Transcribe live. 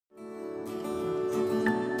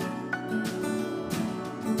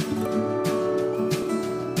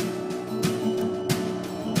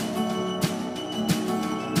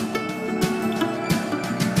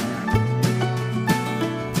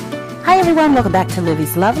everyone, welcome back to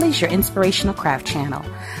Livy's Lovelies, your inspirational craft channel.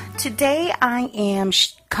 Today I am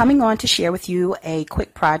coming on to share with you a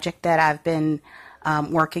quick project that I've been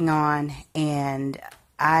working on, and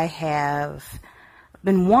I have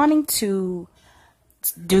been wanting to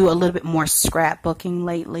do a little bit more scrapbooking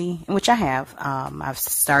lately, which I have. I've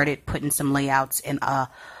started putting some layouts in a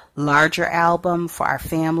larger album for our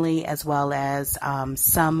family, as well as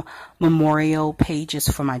some memorial pages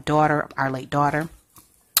for my daughter, our late daughter,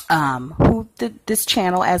 who this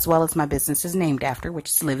channel as well as my business is named after, which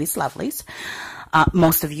is Livy's Lovelies.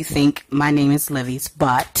 Most of you think my name is Livy's,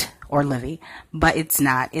 or Livy, but it's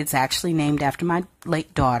not. It's actually named after my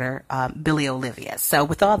late daughter, Billie Olivia. So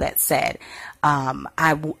with all that said,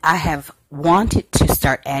 I have wanted to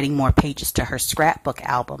start adding more pages to her scrapbook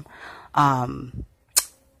album.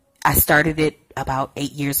 I started it about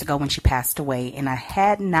 8 years ago when she passed away, and I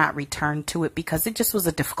had not returned to it because it just was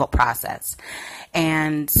a difficult process.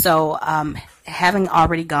 And so having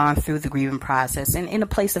already gone through the grieving process and in a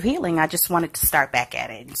place of healing, I just wanted to start back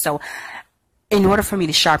at it. And so in order for me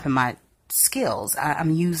to sharpen my skills,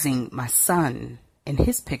 I'm using my son and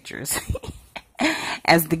his pictures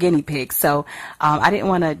as the guinea pig. So I didn't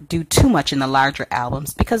want to do too much in the larger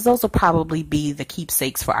albums because those will probably be the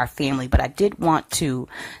keepsakes for our family. But I did want to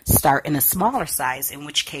start in a smaller size, in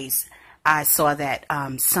which case I saw that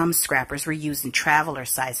some scrappers were using traveler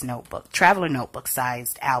notebook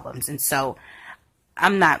sized albums. And so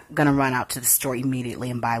I'm not going to run out to the store immediately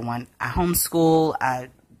and buy one. I homeschool.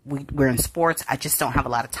 We're in sports. I just don't have a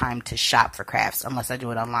lot of time to shop for crafts unless I do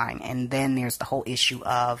it online. And then there's the whole issue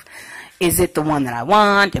of, is it the one that I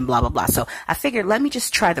want, and blah, blah, blah. So I figured, let me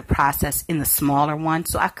just try the process in the smaller one.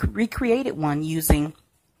 So I recreated one using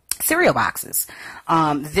cereal boxes.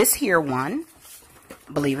 This here one,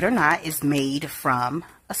 believe it or not, is made from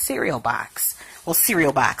a cereal box. Well,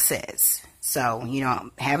 cereal boxes. So, you know,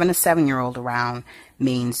 having a 7-year-old around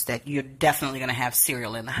means that you're definitely going to have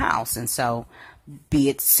cereal in the house. And so, be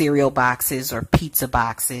it cereal boxes or pizza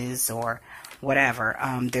boxes or whatever,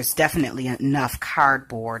 there's definitely enough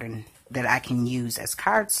cardboard and that I can use as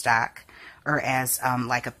cardstock or as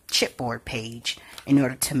like a chipboard page in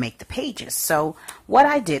order to make the pages. So what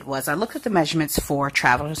I did was I looked at the measurements for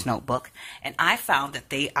Traveler's Notebook, and I found that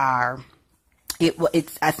they are,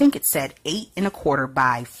 I think it said 8 1/4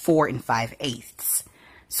 by 4 5/8.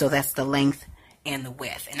 So that's the length and the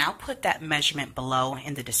width. And I'll put that measurement below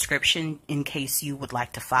in the description in case you would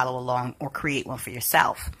like to follow along or create one for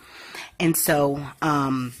yourself. And so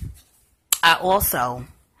I also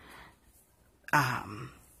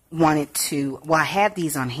wanted to, well, I had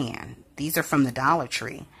these on hand. These are from the Dollar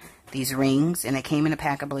Tree, these rings, and it came in a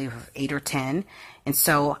pack, I believe, of 8 or 10. And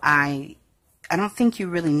so I don't think you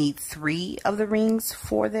really need 3 of the rings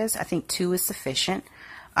for this. I think 2 is sufficient,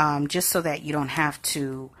 just so that you don't have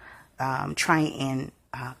to try and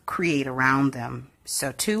create around them.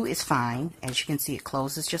 So 2 is fine. As you can see, it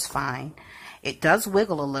closes just fine. It does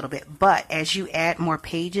wiggle a little bit, but as you add more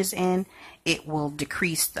pages in, it will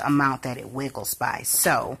decrease the amount that it wiggles by.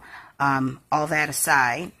 So all that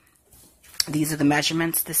aside, these are the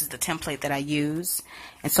measurements. This is the template that I use.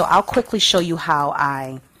 And so I'll quickly show you how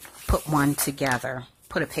I put one together,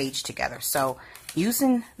 put a page together. So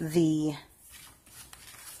using the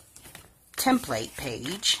template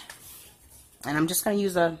page, and I'm just going to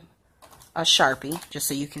use a Sharpie just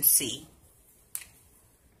so you can see.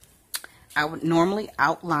 I would normally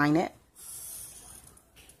outline it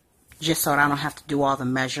just so that I don't have to do all the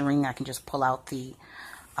measuring. I can just pull out the,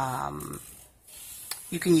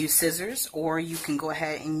 you can use scissors or you can go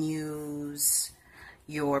ahead and use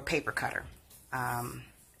your paper cutter.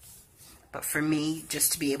 But for me,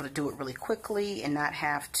 just to be able to do it really quickly and not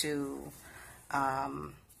have to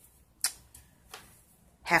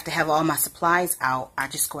have all my supplies out, I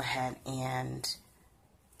just go ahead and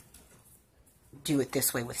do it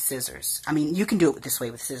this way with scissors. I mean, you can do it this way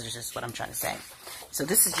with scissors, is what I'm trying to say. So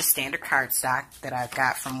this is just standard cardstock that I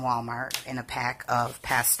got from Walmart in a pack of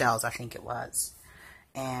pastels, I think it was.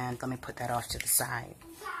 And let me put that off to the side.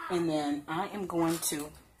 And then I am going to,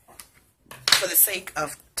 for the sake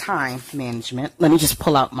of time management, let me just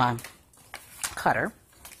pull out my cutter.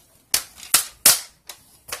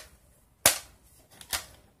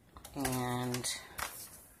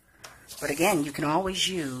 But again, you can always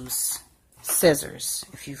use scissors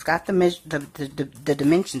if you've got the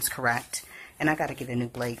dimensions correct. And I got to get a new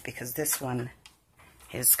blade because this one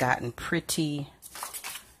has gotten pretty,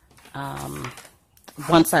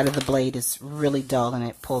 one side of the blade is really dull and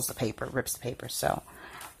it pulls the paper, rips the paper. So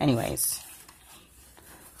anyways,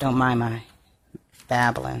 don't mind my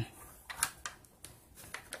babbling.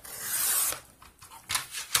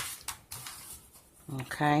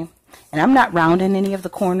 Okay, And I'm not rounding any of the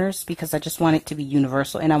corners because I just want it to be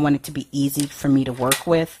universal, and I want it to be easy for me to work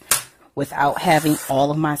with without having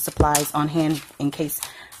all of my supplies on hand in case,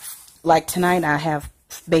 like tonight, I have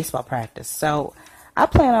baseball practice. So I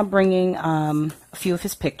plan on bringing a few of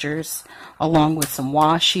his pictures along with some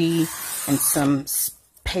washi and some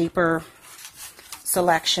paper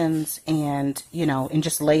selections, and and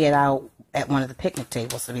just lay it out at one of the picnic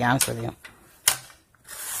tables, to be honest with you.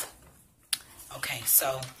 Okay,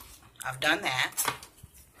 so I've done that.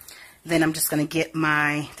 Then I'm just going to get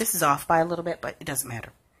this is off by a little bit, but it doesn't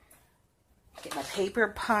matter. Get my paper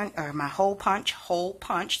punch, or my hole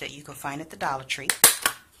punch that you can find at the Dollar Tree.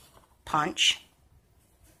 Punch.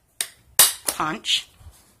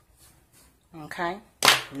 Okay,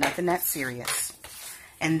 nothing that serious.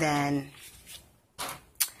 And then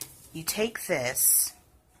you take this,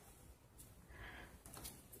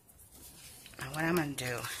 and what I'm going to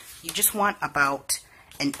do, you just want about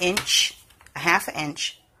an inch, a half an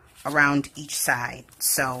inch around each side.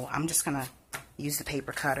 So I'm just going to use the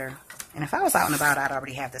paper cutter, and if I was out and about, I'd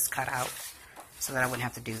already have this cut out so that I wouldn't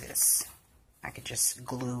have to do this. I could just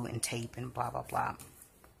glue and tape and blah blah blah.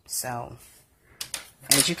 So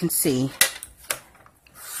as you can see,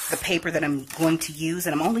 the paper that I'm going to use,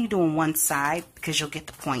 and I'm only doing one side because you'll get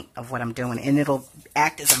the point of what I'm doing, and it'll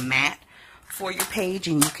act as a mat for your page,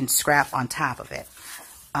 and you can scrap on top of it.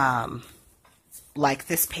 Like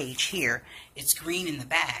this page here, it's green in the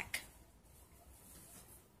back.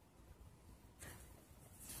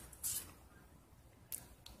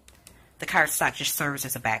 The cardstock just serves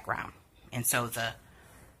as a background, and so the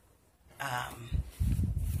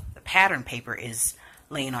pattern paper is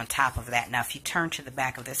laying on top of that. Now, if you turn to the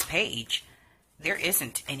back of this page, there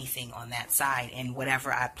isn't anything on that side, and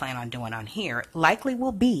whatever I plan on doing on here likely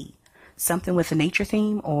will be something with a nature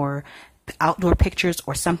theme or outdoor pictures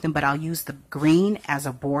or something, but I'll use the green as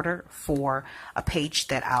a border for a page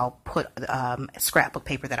that I'll put scrapbook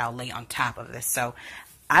paper that I'll lay on top of this. So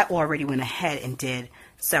I already went ahead and did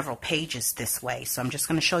several pages this way, so I'm just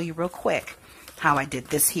going to show you real quick how I did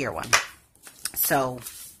this here one. So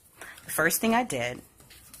the first thing I did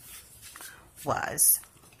was,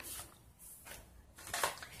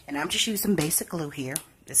 and I'm just using basic glue here.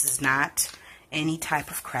 This is not any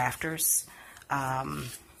type of crafters,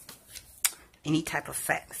 any type of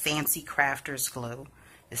fancy crafters glue.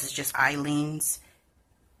 This is just Eileen's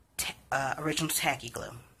original tacky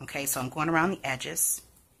glue. Okay, so I'm going around the edges.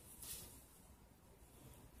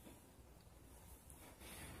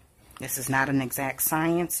 This is not an exact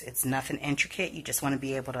science. It's nothing intricate. You just want to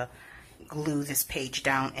be able to glue this page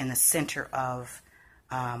down in the center of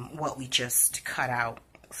what we just cut out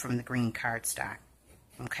from the green cardstock.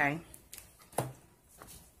 Okay?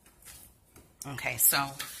 Okay, so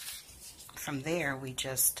from there we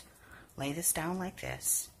just lay this down like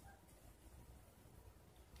this.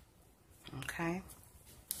 Okay?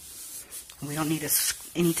 We don't need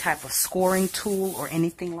any type of scoring tool or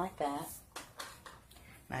anything like that.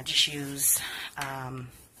 I just use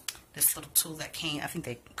this little tool that came, I think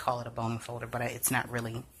they call it a boning folder, but it's not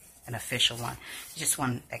really an official one. It's just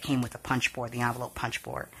one that came with the punch board, the envelope punch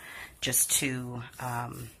board, just to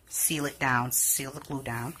seal it down, seal the glue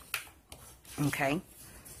down. Okay?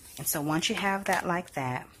 And so once you have that like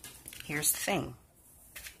that, here's the thing.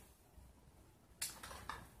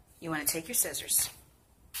 You want to take your scissors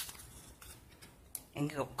and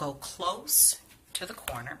go close to the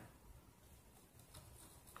corner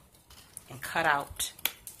and cut out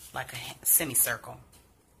like a semicircle,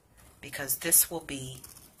 because this will be,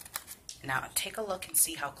 now take a look and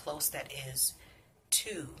see how close that is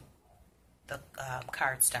to the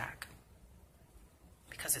cardstock,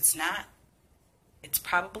 because it's not, it's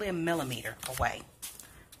probably a millimeter away,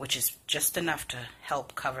 which is just enough to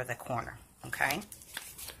help cover the corner. Okay,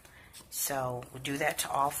 so we'll do that to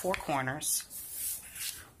all four corners.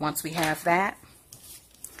 Once we have that,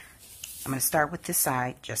 I'm going to start with this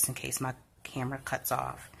side just in case my camera cuts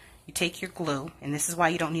off. You take your glue, and this is why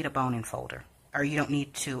you don't need a boning folder, or you don't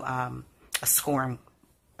need to a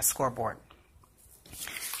scoreboard.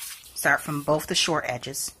 Start from both the short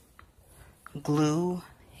edges, glue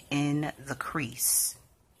in the crease,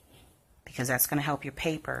 because that's going to help your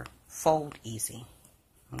paper fold easy.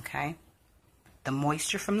 Okay, the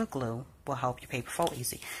moisture from the glue will help your paper fold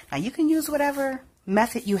easy. Now you can use whatever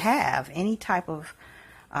method you have, any type of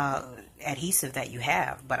adhesive that you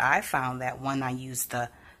have, but I found that when I use the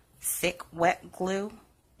thick wet glue,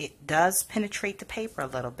 it does penetrate the paper a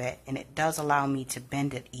little bit, and it does allow me to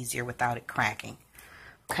bend it easier without it cracking.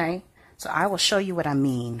 Okay, so I will show you what I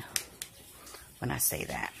mean when I say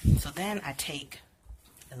that. So then I take,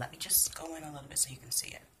 and let me just go in a little bit so you can see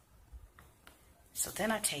it. So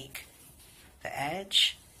then I take the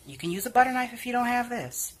edge. You can use a butter knife if you don't have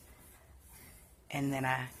this. And then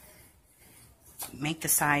I make the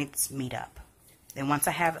sides meet up. Then once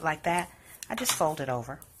I have it like that, I just fold it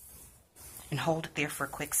over and hold it there for a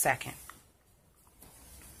quick second.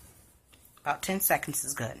 About 10 seconds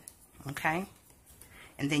is good, okay?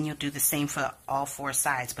 And then you'll do the same for all 4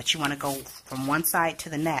 sides, but you want to go from one side to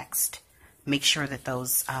the next. Make sure that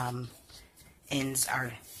those ends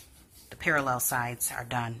are, the parallel sides are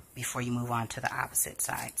done before you move on to the opposite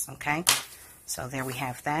sides, okay? So there we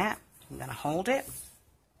have that. I'm going to hold it.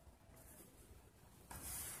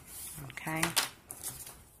 Okay.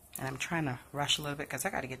 And I'm trying to rush a little bit because I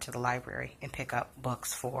got to get to the library and pick up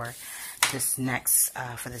books for this next,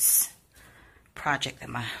 for this project that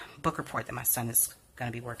my book report that my son is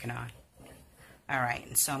going to be working on. All right,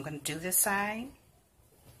 and so I'm going to do this side.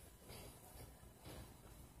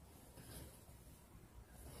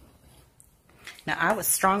 Now, I would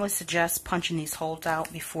strongly suggest punching these holes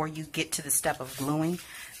out before you get to the step of gluing,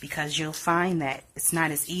 because you'll find that it's not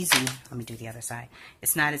as easy. Let me do the other side.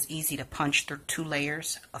 It's not as easy to punch through 2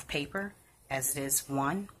 layers of paper as it is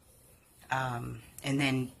one. And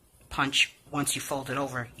then punch, once you fold it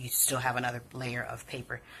over, you still have another layer of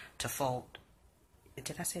paper to fold.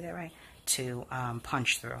 Did I say that right? To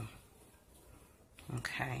punch through.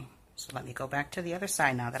 Okay, so let me go back to the other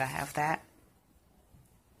side now that I have that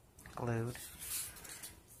glued.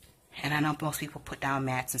 And I know most people put down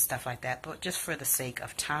mats and stuff like that, but just for the sake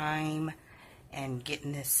of time and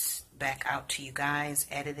getting this back out to you guys,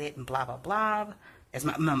 edit it and blah, blah, blah. As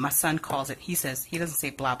my son calls it, he says, he doesn't say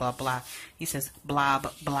blah, blah, blah. He says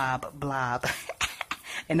blob, blob, blob.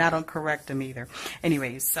 And I don't correct him either.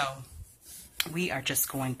 Anyways, so we are just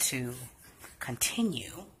going to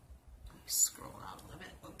continue. Let me scroll out a little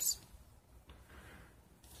bit. Oops.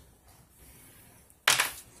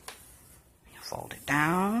 Fold it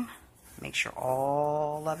down. Make sure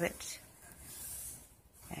all of it,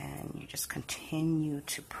 and you just continue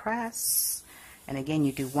to press. And again,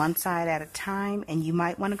 you do one side at a time, and you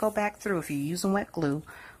might want to go back through. If you're using wet glue,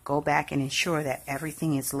 go back and ensure that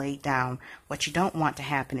everything is laid down. What you don't want to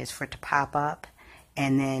happen is for it to pop up,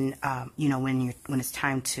 and then you know, when it's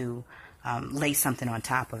time to lay something on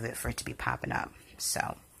top of it, for it to be popping up.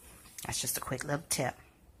 So that's just a quick little tip.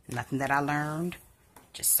 Nothing that I learned,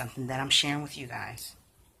 just something that I'm sharing with you guys.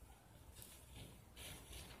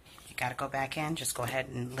 You got to go back in, just go ahead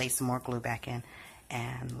and lay some more glue back in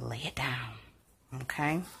and lay it down.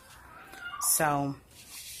 Okay? So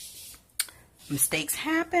mistakes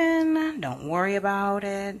happen, don't worry about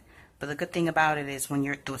it. But the good thing about it is when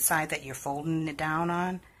you're the side that you're folding it down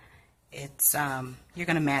on, it's you're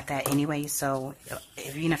going to mat that anyway, so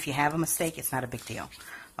even if you have a mistake, it's not a big deal.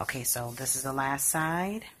 Okay, so this is the last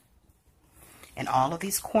side. And all of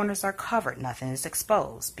these corners are covered. Nothing is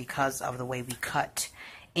exposed because of the way we cut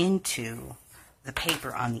into the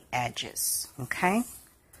paper on the edges. Okay?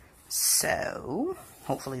 So,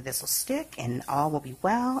 hopefully this will stick and all will be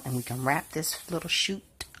well. And we can wrap this little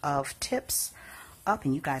shoot of tips up.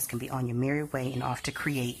 And you guys can be on your merry way and off to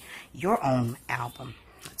create your own album.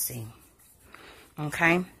 Let's see.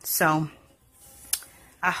 Okay? So,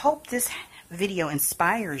 I hope this video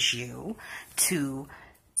inspires you to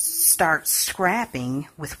start scrapping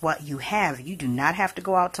with what you have. You do not have to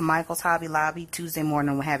go out to Michael's Hobby Lobby Tuesday morning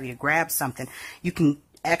and what have you to grab something. You can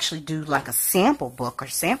actually do like a sample book or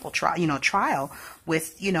sample trial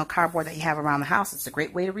with, cardboard that you have around the house. It's a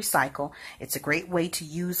great way to recycle. It's a great way to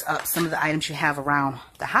use up some of the items you have around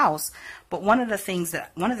the house. But one of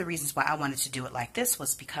the reasons why I wanted to do it like this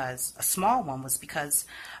was because, a small one, was because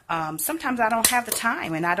sometimes I don't have the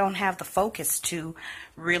time and I don't have the focus to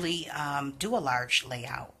really do a large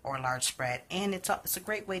layout or a large spread. And it's a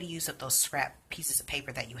great way to use up those scrap pieces of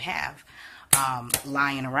paper that you have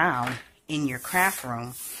lying around in your craft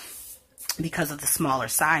room. Because of the smaller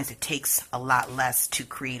size, it takes a lot less to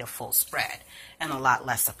create a full spread and a lot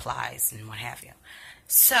less supplies and what have you.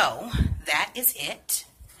 So that is it.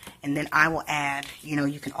 And then I will add,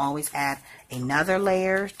 you can always add another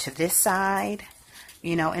layer to this side,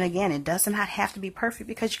 and again, it does not have to be perfect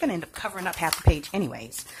because you're going to end up covering up half the page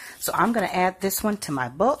anyways. So I'm going to add this one to my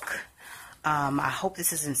book. I hope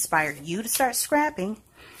this has inspired you to start scrapping.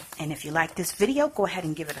 And if you like this video, go ahead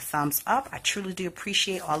and give it a thumbs up. I truly do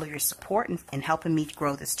appreciate all of your support in helping me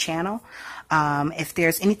grow this channel. If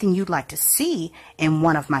there's anything you'd like to see in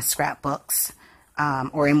one of my scrapbooks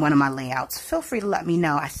or in one of my layouts, feel free to let me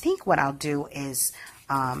know. I think what I'll do is,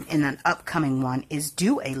 in an upcoming one, is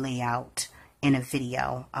do a layout in a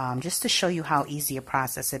video, just to show you how easy a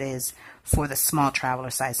process it is for the small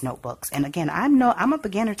traveler size notebooks. And again, I'm a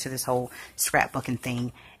beginner to this whole scrapbooking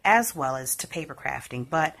thing, as well as to paper crafting,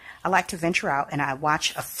 but I like to venture out, and I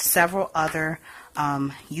watch several other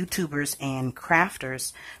YouTubers and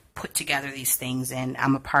crafters put together these things, and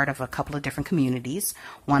I'm a part of a couple of different communities.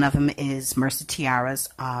 One of them is Mercy Tiara's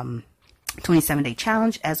 27-day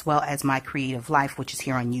challenge, as well as My Creative Life, which is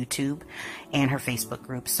here on YouTube, and her Facebook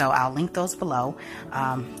group. So I'll link those below.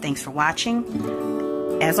 Thanks for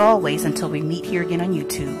watching. As always, until we meet here again on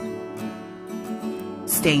YouTube,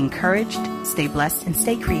 stay encouraged, stay blessed, and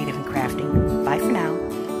stay creative in crafting. Bye for now.